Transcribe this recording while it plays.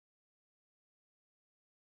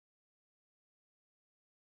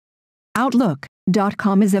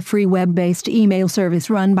Outlook.com is a free web-based email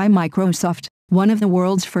service run by Microsoft, one of the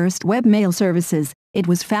world's first webmail services. It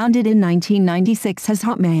was founded in 1996 as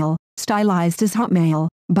Hotmail, stylized as Hotmail,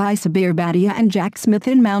 by Sabir Bhatia and Jack Smith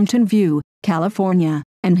in Mountain View, California,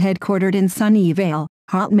 and headquartered in Sunnyvale.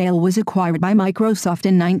 Hotmail was acquired by Microsoft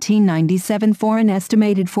in 1997 for an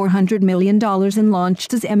estimated $400 million and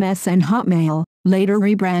launched as MSN Hotmail, later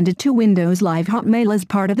rebranded to Windows Live Hotmail as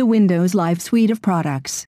part of the Windows Live suite of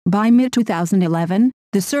products. By mid-2011,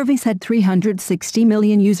 the service had 360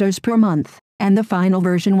 million users per month, and the final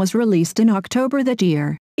version was released in October that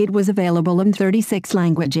year. It was available in 36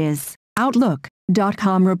 languages.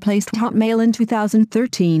 Outlook.com replaced Hotmail in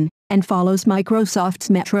 2013, and follows Microsoft's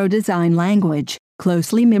Metro design language,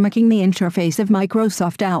 closely mimicking the interface of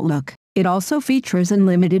Microsoft Outlook. It also features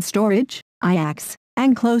unlimited storage, IAX,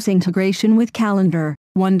 and close integration with Calendar,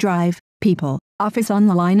 OneDrive, People, Office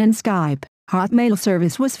Online and Skype. Hotmail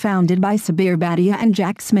service was founded by Sabir Bhatia and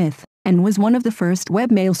Jack Smith, and was one of the first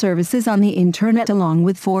webmail services on the internet along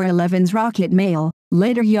with 411's Rocket Mail,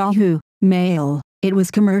 later Yahoo Mail. It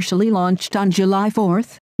was commercially launched on July 4,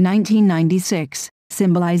 1996,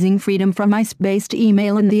 symbolizing freedom from ICE-based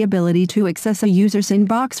email and the ability to access a user's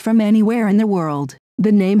inbox from anywhere in the world.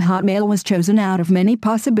 The name Hotmail was chosen out of many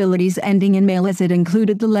possibilities ending in mail as it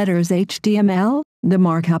included the letters HTML, the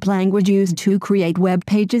markup language used to create web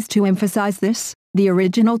pages. To emphasize this, the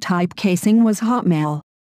original typecasing was Hotmail.